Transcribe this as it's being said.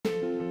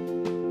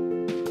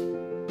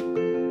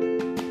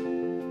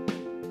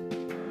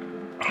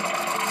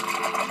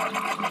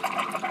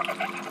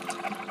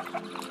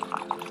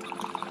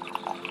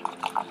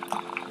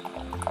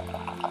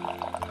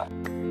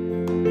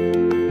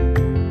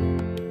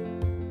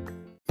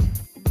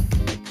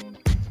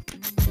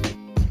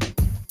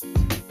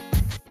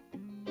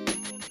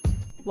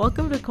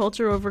Welcome to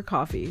Culture Over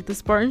Coffee, the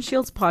Spartan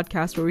Shields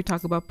podcast where we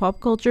talk about pop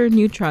culture,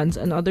 new trends,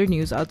 and other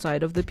news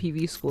outside of the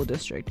PV school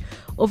district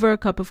over a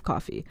cup of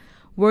coffee.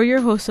 We're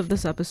your hosts of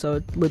this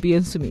episode, Libby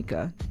and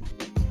Sumika.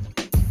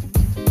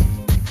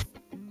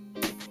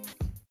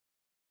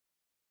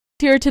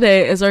 Here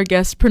today is our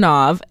guest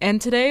Pranav,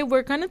 and today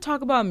we're going to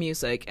talk about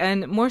music,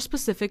 and more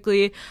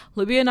specifically,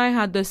 Libby and I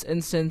had this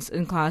instance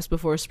in class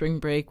before spring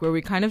break where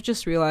we kind of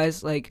just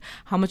realized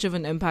how much of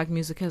an impact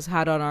music has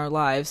had on our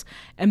lives,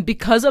 and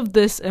because of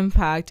this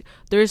impact,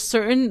 there's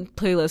certain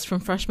playlists from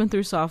freshman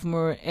through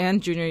sophomore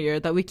and junior year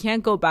that we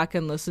can't go back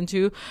and listen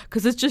to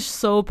because it's just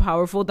so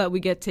powerful that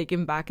we get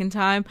taken back in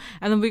time.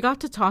 And then we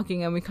got to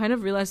talking and we kind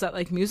of realized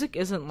that music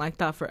isn't like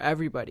that for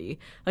everybody.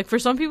 For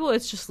some people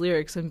it's just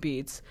lyrics and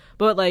beats,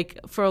 but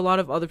for a lot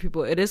of other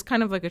people, it is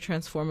kind of like a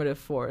transformative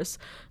force.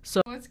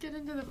 So let's get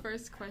into the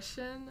first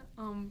question.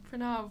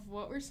 Pranav,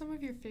 what were some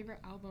of your favorite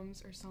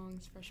albums or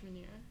songs freshman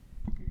year?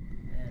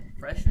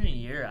 Freshman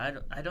year,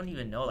 I don't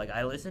even know.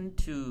 I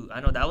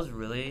know that was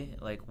really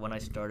when I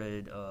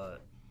started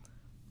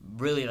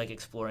really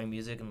exploring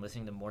music and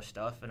listening to more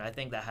stuff, and I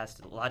think that has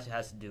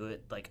to do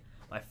with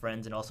my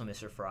friends and also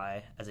Mr.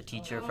 Fry as a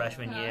teacher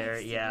freshman year.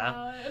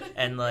 Yeah.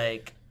 And I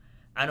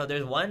know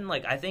there's one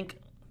I think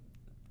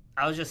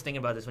I was just thinking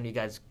about this when you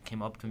guys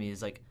came up to me,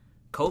 is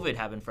COVID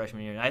happened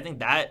freshman year, and I think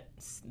that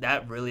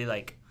really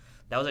that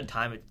was a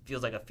time, it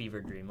feels like a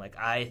fever dream.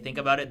 I think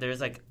about it,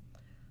 there's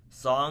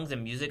songs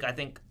and music. I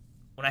think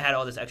when I had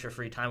all this extra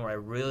free time where I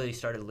really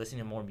started listening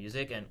to more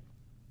music, and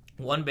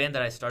one band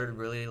that I started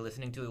really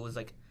listening to, it was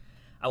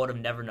I would have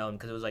never known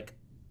because it was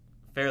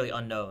fairly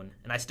unknown,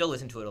 and I still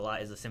listen to it a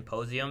lot, is The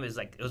Symposium. It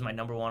was my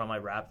number one on my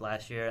rap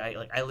last year.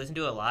 I listened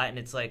to it a lot, and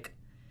it's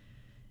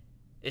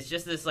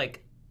just this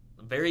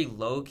very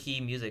low-key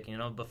music,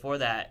 Before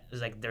that, it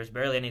was there's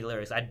barely any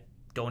lyrics. I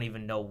don't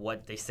even know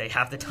what they say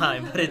half the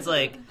time, but it's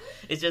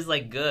it's just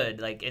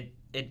good.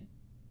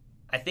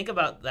 I think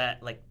about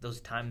that,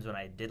 those times when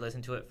I did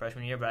listen to it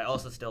freshman year, but I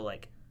also still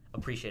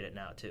appreciate it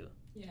now too.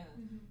 Yeah.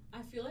 Mm-hmm.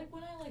 I feel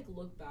when I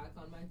look back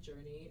on my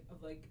journey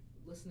of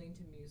listening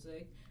to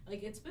music,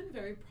 it's been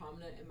very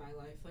prominent in my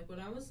life. When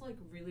I was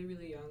really,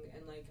 really young,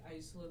 and I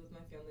used to live with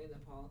my family in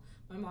Nepal,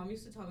 my mom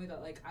used to tell me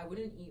that I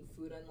wouldn't eat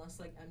food unless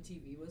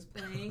MTV was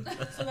playing.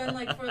 So then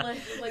for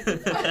actually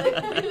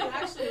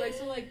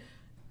so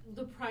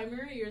the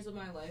primary years of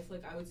my life,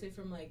 I would say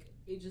from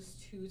ages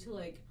 2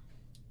 to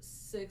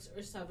 6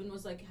 or 7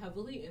 was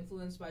heavily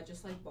influenced by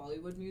just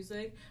Bollywood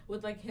music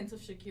with hints of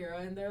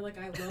Shakira in there. I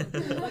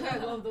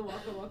love the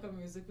Waka Waka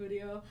music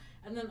video.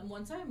 And then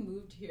once I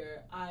moved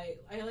here, I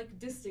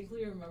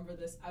distinctly remember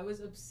this. I was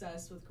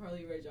obsessed with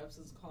Carly Rae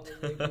Jepsen's Call Me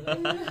Maybe.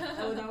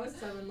 And when I was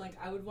 7,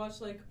 I would watch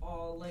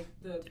all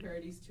the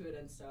parodies to it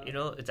and stuff.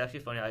 It's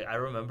actually funny. I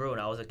remember when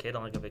I was a kid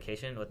on a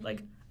vacation with a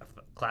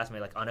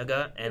classmate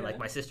Anaga and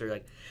my sister,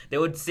 they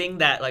would sing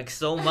that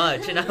so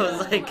much, and I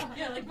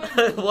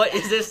was what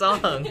is this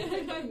song?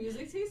 My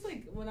music taste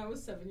when I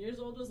was 7 years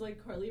old was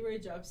Carly Rae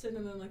Jepsen,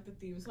 and then the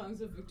theme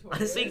songs of Victoria.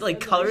 Honestly,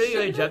 Carly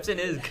Rae Jepsen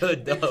is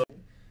good though.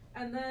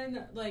 And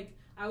then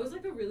I was a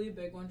really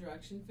big One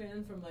Direction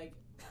fan from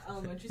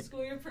elementary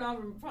school year.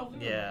 Pranav probably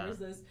remembers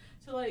this,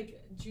 to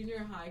junior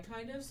high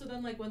kind of. So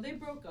then when they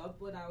broke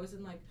up when I was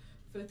in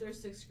 5th or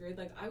 6th grade,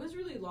 I was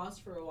really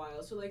lost for a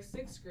while. So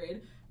 6th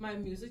grade, my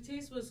music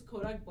taste was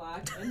Kodak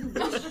Black and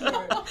Rush it's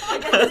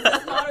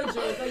not a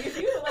joke. If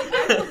you I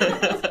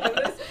was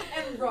Otis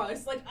and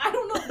Russ. I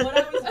don't know what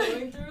I was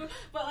going through,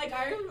 but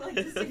I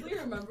distinctly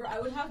remember I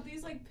would have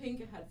these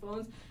pink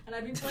headphones, and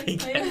I'd be playing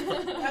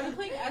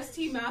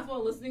ST Math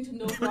while listening to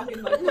No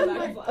Rockin' by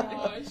Kodak Black.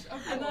 Gosh,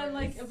 and then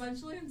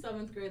eventually in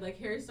 7th grade,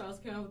 Harry Styles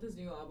came out with his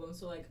new album,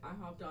 so I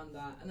hopped on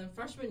that. And then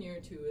freshman year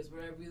too is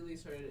where I really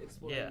started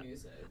exploring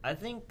music. I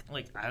think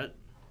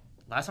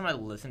last time I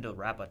listened to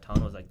rap a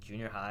ton was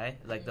junior high.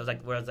 That was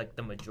where it was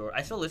the majority.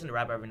 I still listen to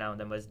rap every now and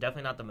then, but it's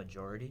definitely not the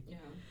majority. Yeah.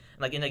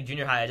 In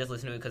junior high, I just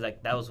listened to it because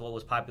that was what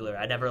was popular.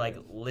 I never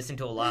listened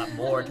to a lot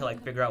more to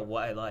figure out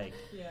what I liked.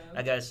 Yeah.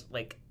 I guess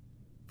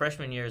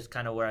freshman year is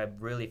kind of where I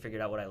really figured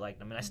out what I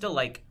liked. I mean, I still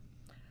like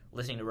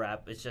listening to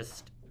rap. It's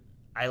just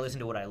I listen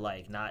to what I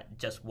like, not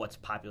just what's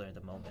popular at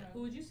the moment.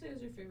 Who would you say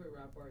is your favorite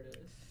rap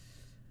artist?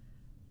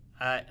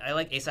 I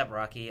like A$AP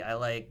Rocky. I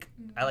like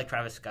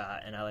Travis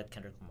Scott, and I like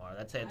Kendrick Lamar.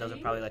 That's it. Those are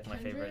probably my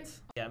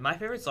favorites. Yeah, my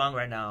favorite song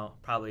right now,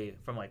 probably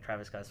from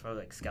Travis Scott, is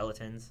probably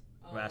Skeletons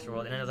from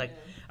Astroworld. And then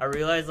I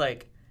realized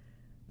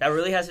that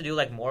really has to do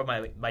more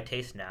with my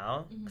taste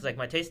now, because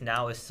my taste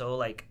now is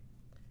so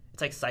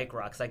it's psych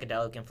rock,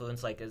 psychedelic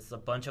influence. It's a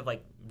bunch of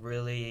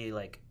really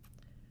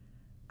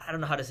I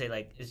don't know how to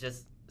say it's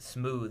just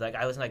smooth.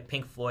 I listen to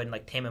Pink Floyd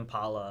and Tame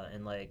Impala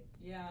and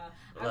yeah,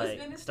 I was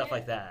gonna stuff say,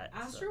 like that.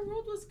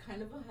 Astroworld was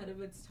kind of ahead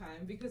of its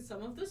time because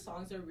some of the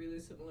songs are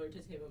really similar to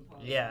Tame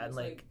Impala. Yeah, and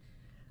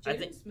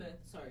Jaden Smith.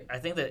 Sorry. I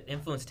think the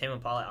influence Tame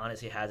Impala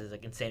honestly has is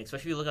insane.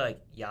 Especially if you look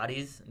at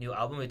Yachty's new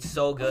album, it's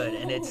so good,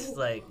 and it's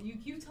you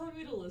keep telling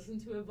me to listen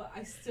to it, but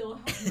I still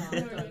have not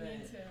done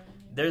it.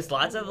 There's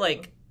lots of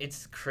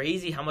it's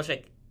crazy how much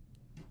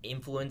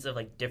influence of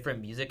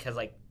different music has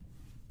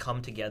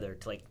come together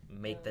to like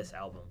make this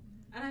album.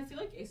 And I feel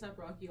like A$AP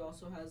Rocky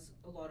also has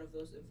a lot of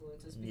those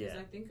influences because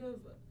I think of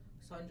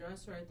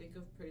Sundress or I think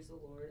of Praise the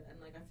Lord, and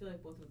like I feel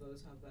like both of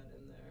those have that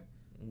in there.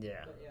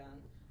 Yeah. But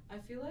yeah, I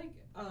feel like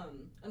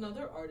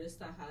another artist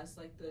that has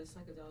like the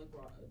psychedelic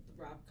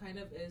rap kind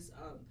of is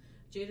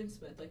Jaden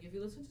Smith. Like if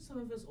you listen to some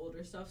of his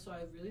older stuff, so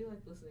I really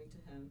like listening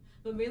to him.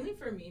 But mainly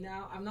for me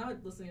now, I'm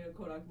not listening to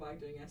Kodak Black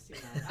doing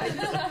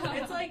ST9.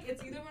 It's like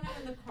it's either when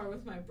I'm in the car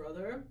with my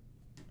brother,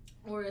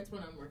 or it's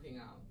when I'm working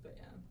out. But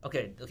yeah.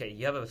 Okay,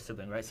 you have a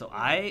sibling, right? So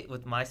I,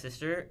 with my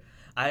sister,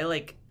 I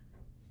like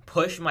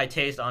push my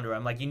taste onto her.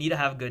 I'm like, you need to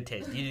have good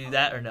taste. Do you do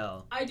that or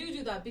no? I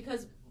do that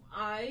because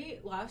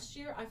last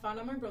year I found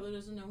out my brother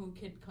doesn't know who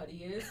Kid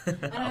Cudi is,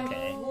 and I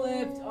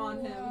flipped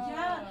on him.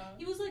 Yeah,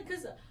 he was like,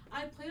 because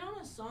I played on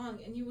a song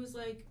and he was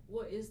like,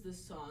 "What is this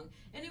song?"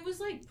 And it was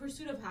like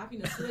 "Pursuit of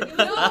Happiness." So like it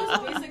was the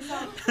most basic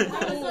song.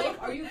 I was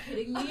like, "Are you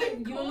kidding me?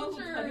 You don't know who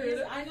Cudi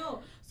is?" I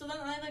know. So then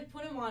I like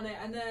put him on it,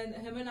 and then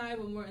him and I,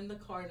 when we're in the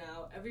car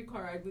now, every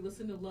car ride we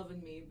listen to "Love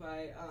and Me"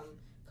 by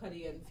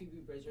Cudi and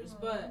Phoebe Bridgers.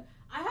 But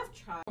I have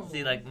tried.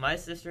 See, like my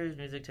sister's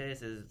music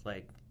taste is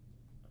like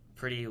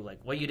pretty like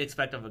what you'd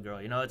expect of a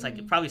girl, you know. It's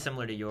like probably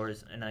similar to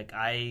yours, and like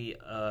I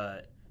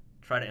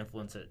try to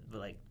influence it, but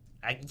like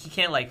he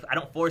can't, like I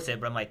don't force it,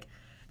 but I'm like,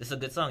 this is a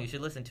good song, you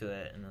should listen to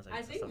it. And I was like,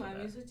 I think my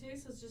music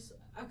taste is just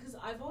because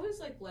I've always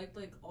liked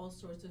like all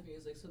sorts of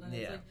music, so then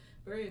it's like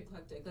very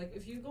eclectic. Like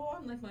if you go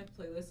on like my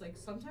playlist, like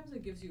sometimes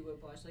it gives you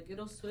whiplash. Like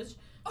it'll switch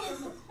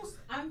from,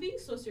 I'm being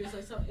so serious,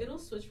 like so it'll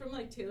switch from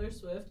like Taylor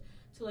Swift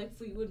to like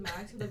Fleetwood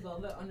Mac to the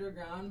Velvet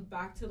Underground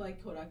back to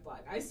like Kodak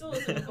Black. I still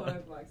listen to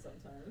Kodak Black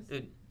sometimes.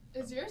 Dude,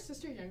 is your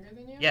sister younger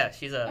than you? Yeah,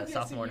 she's a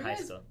sophomore in high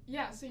school.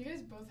 Yeah, so you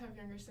guys both have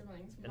younger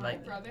siblings. And my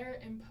brother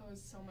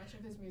imposed so much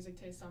of his music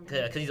taste on me.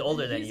 Because he's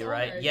older than you,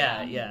 right? Older,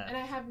 yeah. And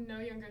I have no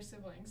younger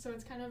siblings, so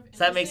it's kind of.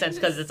 So that makes sense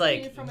because it's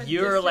like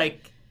you're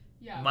like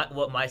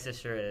what my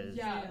sister is.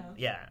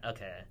 Yeah.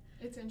 Okay.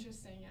 It's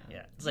interesting.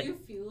 Yeah. It's do you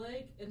feel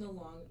like in the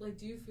long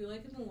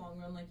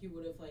run, like you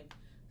would have like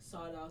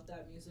sought out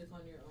that music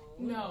on your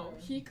own? No,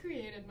 he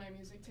created my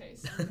music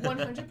taste.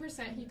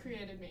 100% he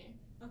created me.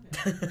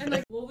 Okay. And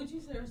like, what would you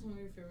say are some of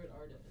your favorite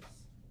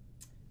artists?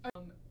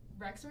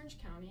 Rex Orange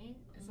County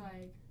is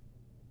like,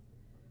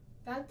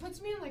 that puts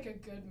me in like a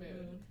good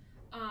mood.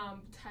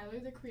 Tyler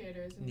the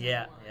Creator is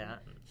another one. Yeah.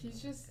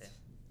 He's just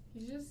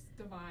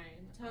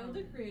divine. Tyler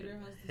the Creator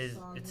has this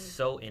song. It's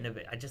so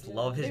innovative. I just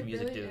love his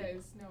music, really dude.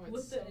 Is. No, it's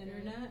with so the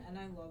internet, and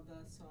I love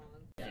that song.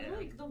 I feel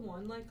like the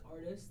one like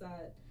artist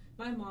that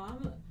my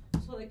mom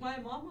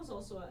was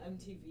also an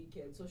MTV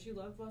kid, so she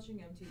loved watching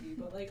MTV.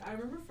 But like I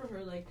remember for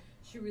her, like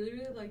she really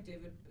liked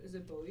David. Is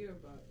it Bowie or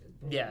Bowie?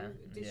 Yeah.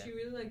 She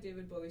really like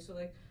David Bowie? So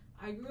like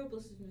I grew up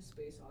listening to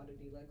Space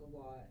Oddity like a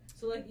lot.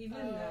 So like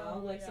even now,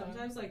 like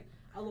sometimes like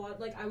a lot,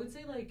 like I would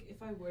say like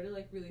if I were to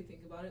like really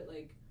think about it,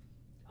 like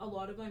a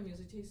lot of my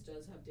music taste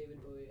does have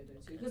David Bowie in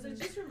it too, because it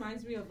just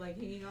reminds me of like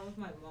hanging out with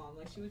my mom.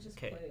 Like she would just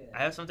play it.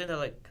 I have something that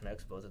like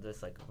connects both of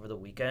this. Like over the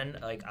weekend,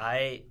 like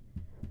I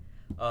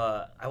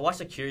watched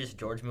the Curious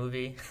George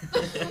movie.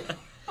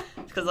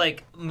 Because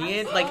like me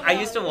and like I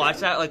used to watch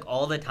that like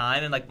all the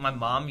time, and like my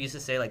mom used to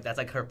say like that's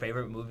like her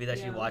favorite movie that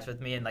she watched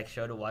with me and like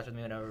showed to watch with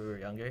me whenever we were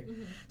younger.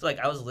 So like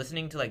I was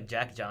listening to like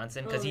Jack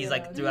Johnson because he's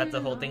like throughout the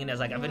whole thing, and I was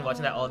like I've been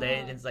watching that all day,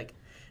 and it's like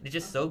it's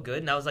just so good.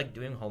 And I was like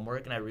doing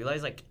homework, and I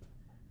realized like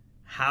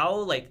how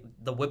like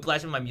the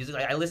whiplash in my music.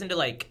 Like I listened to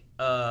like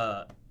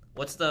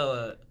what's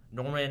the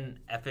Norman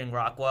effing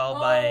Rockwell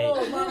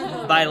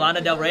by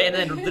Lana Del Rey, and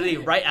then literally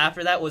right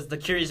after that was the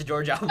Curious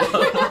George album.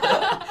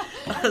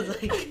 I was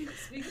like,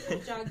 speaking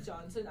of Jack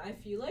Johnson, I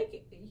feel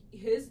like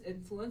his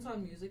influence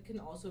on music can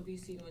also be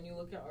seen when you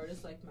look at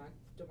artists like Mac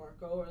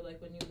DeMarco, or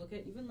like when you look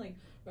at even like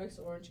Rex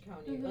Orange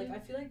County. Like I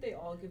feel like they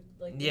all give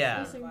like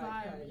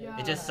vibe.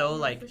 It's just so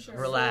like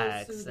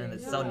relaxed, and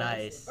it's so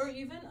nice. Or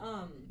even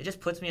it just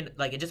puts me in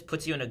like it just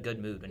puts you in a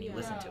good mood when you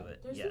listen to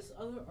it. There's this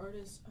other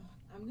artist.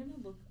 I'm gonna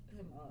look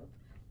him up.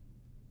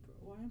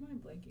 Why am I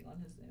blanking on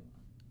his name?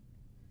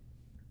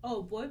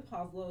 Oh, Boy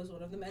Pablo is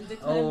one of them, and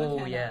Declan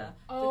McKenna.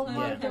 Oh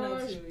my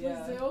gosh,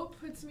 Brazil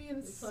puts me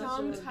in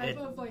some type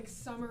of like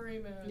summery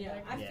mood. Yeah,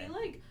 I feel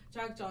like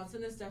Jack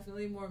Johnson is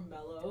definitely more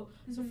mellow.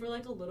 So for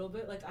like a little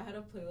bit, like I had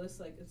a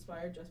playlist like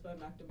inspired just by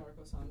Mac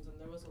DeMarco songs, and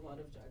there was a lot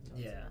of Jack Johnson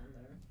in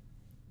there.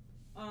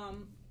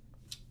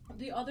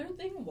 The other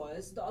thing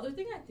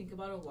I think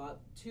about a lot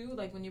too,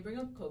 like when you bring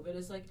up COVID,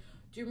 is like,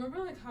 do you remember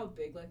like how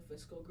big like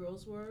Visco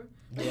girls were?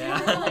 Yeah.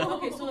 Like,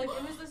 okay, so like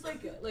it was this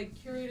like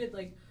curated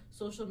like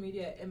social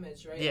media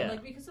image, right? Yeah. And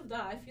like because of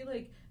that, I feel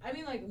like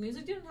like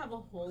music didn't have a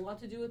whole lot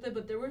to do with it,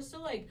 but there were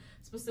still like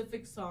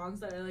specific songs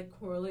that I like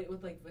correlate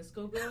with like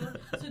Visco girl.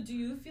 So do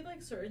you feel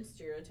like certain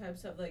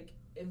stereotypes have like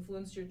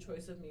influenced your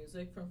choice of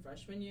music from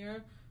freshman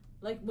year?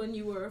 Like when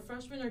you were a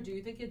freshman, or do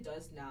you think it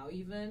does now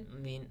even? I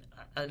mean,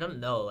 I don't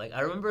know. Like I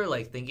remember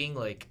like thinking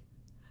like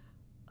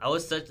I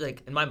was such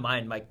like in my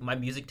mind my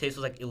music taste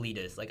was like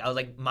elitist. Like I was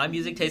like my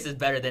music taste is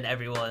better than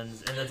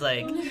everyone's, and it's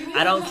like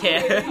I don't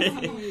care.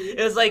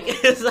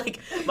 It's like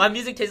my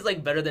music tastes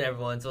like better than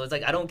everyone. So it's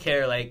like I don't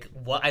care like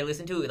what I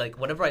listen to. Like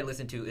whatever I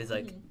listen to is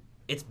like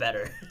it's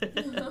better.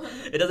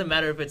 It doesn't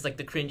matter if it's like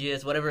the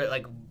cringiest, whatever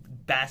like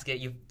basket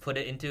you put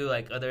it into.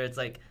 Like whether it's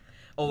like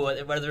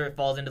whether it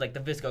falls into like the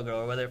Visco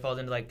Girl or whether it falls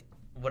into like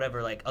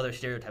whatever like other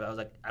stereotype. I was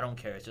like I don't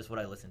care. It's just what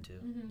I listen to.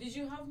 Did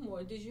you have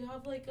more? Did you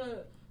have like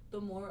the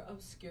more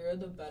obscure,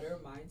 the better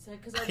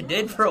mindset? Because I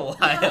did for a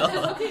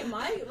while. Okay,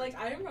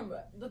 I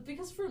remember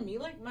because for me,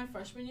 like my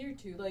freshman year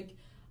too, like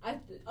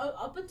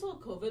up until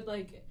COVID,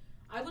 like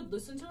I would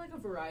listen to like a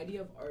variety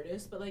of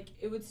artists, but like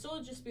it would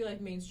still just be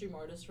like mainstream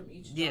artists from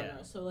each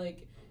genre. So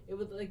like it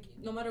would like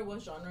no matter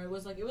what genre it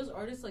was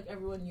artists like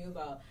everyone knew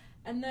about.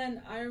 And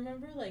then I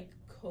remember like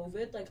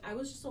COVID, like I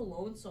was just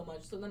alone so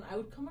much, so then I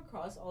would come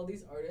across all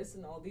these artists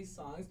and all these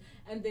songs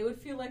and they would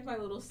feel like my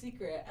little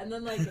secret, and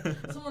then like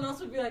someone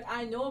else would be like,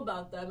 I know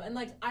about them, and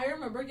like I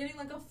remember getting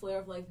like a flare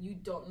of like, you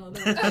don't know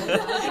them.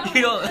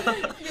 You don't.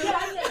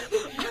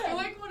 You're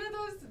like one of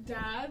those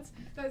dads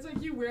that's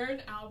like you wear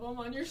an album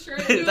on your shirt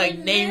and you like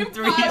name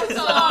 3 songs. Yeah,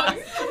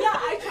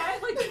 I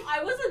tried, like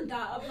I wasn't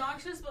that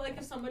obnoxious, but like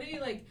if somebody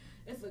like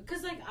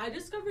because like I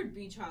discovered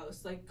Beach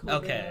House like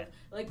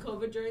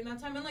COVID during that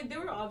time, and like they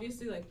were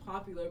obviously like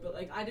popular, but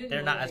like I didn't. They're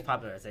know, not like, as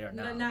popular as they are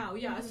now. Now,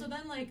 yeah. So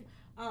then like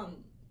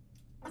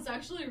it's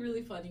actually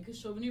really funny because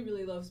Chauvigny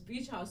really loves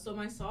Beach House. So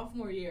my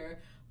sophomore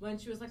year, when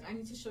she was like, I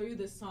need to show you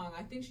this song,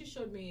 I think she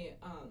showed me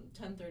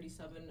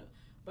 1037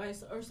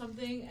 or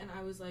something, and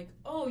I was like,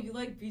 oh, you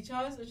like Beach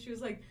House? And she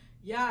was like,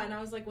 yeah, and I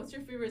was like, what's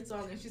your favorite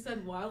song? And she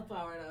said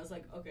Wildflower, and I was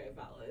like, okay,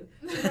 valid.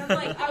 And then,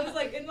 like, I was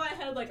like, in my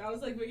head, like, I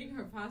was like making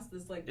her pass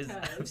this like test.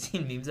 I've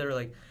seen memes that are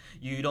like,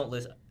 you don't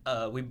listen,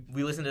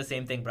 we listen to the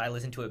same thing, but I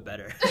listen to it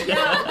better. Yeah,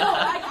 no,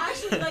 I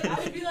actually, like,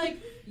 I would be like,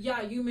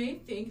 yeah, you may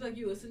think like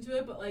you listen to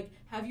it, but like,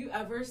 have you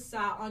ever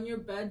sat on your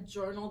bed,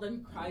 journaled,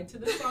 and cried to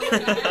this song?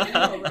 Like,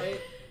 no,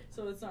 right?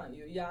 So it's not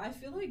you. Yeah, I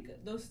feel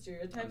like those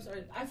stereotypes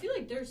I feel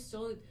like they're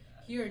still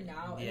here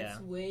now, and it's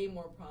way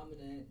more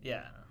prominent.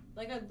 Yeah.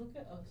 Like I look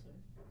at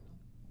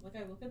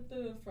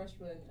the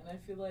freshmen, and I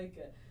feel like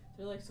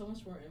they're like so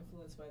much more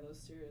influenced by those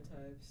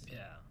stereotypes.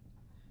 Yeah.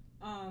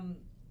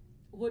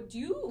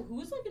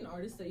 Who's like an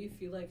artist that you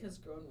feel like has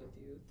grown with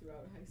you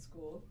throughout high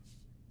school?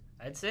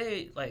 I'd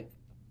say like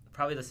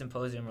probably the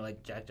Symposium or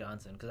like Jack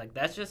Johnson, because like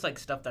that's just like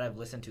stuff that I've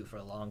listened to for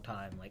a long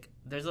time. Like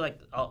there's like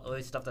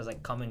always stuff that's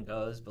like come and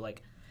goes, but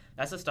like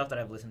that's the stuff that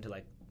I've listened to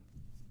like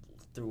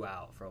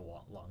throughout for a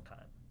long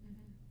time.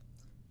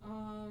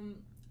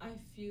 I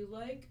feel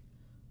like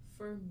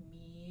for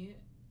me,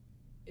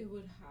 it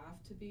would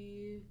have to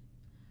be,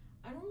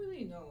 I don't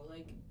really know,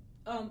 like,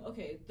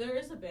 okay, there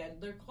is a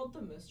band, they're called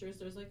The Misters,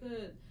 they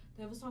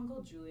have a song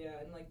called Julia,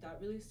 and, like, that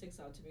really sticks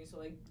out to me, so,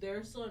 like,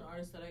 they're still an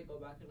artist that I go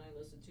back and I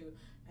listen to,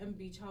 and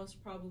Beach House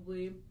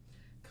probably.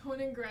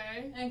 Conan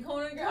Gray. And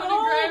Conan Gray.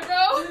 Conan Gray,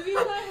 bro. Maybe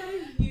I had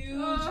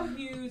a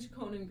huge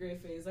Conan Gray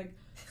phase, like,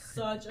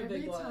 such a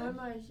big one. Every time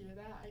I hear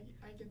that,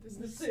 I get this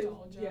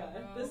nostalgia, yeah,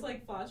 bro. this,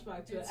 like,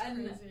 flashback to it's it.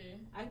 And crazy.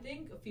 I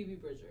think Phoebe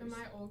Bridgers. And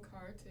my old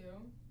car, too.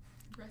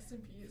 Rest in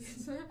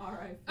peace.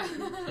 Alright. Oh,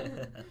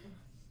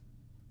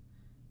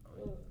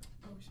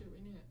 shit, we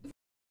need it.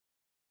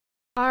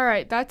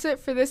 Alright, that's it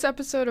for this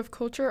episode of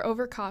Culture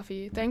Over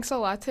Coffee. Thanks a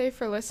latte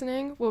for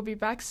listening. We'll be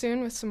back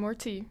soon with some more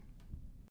tea.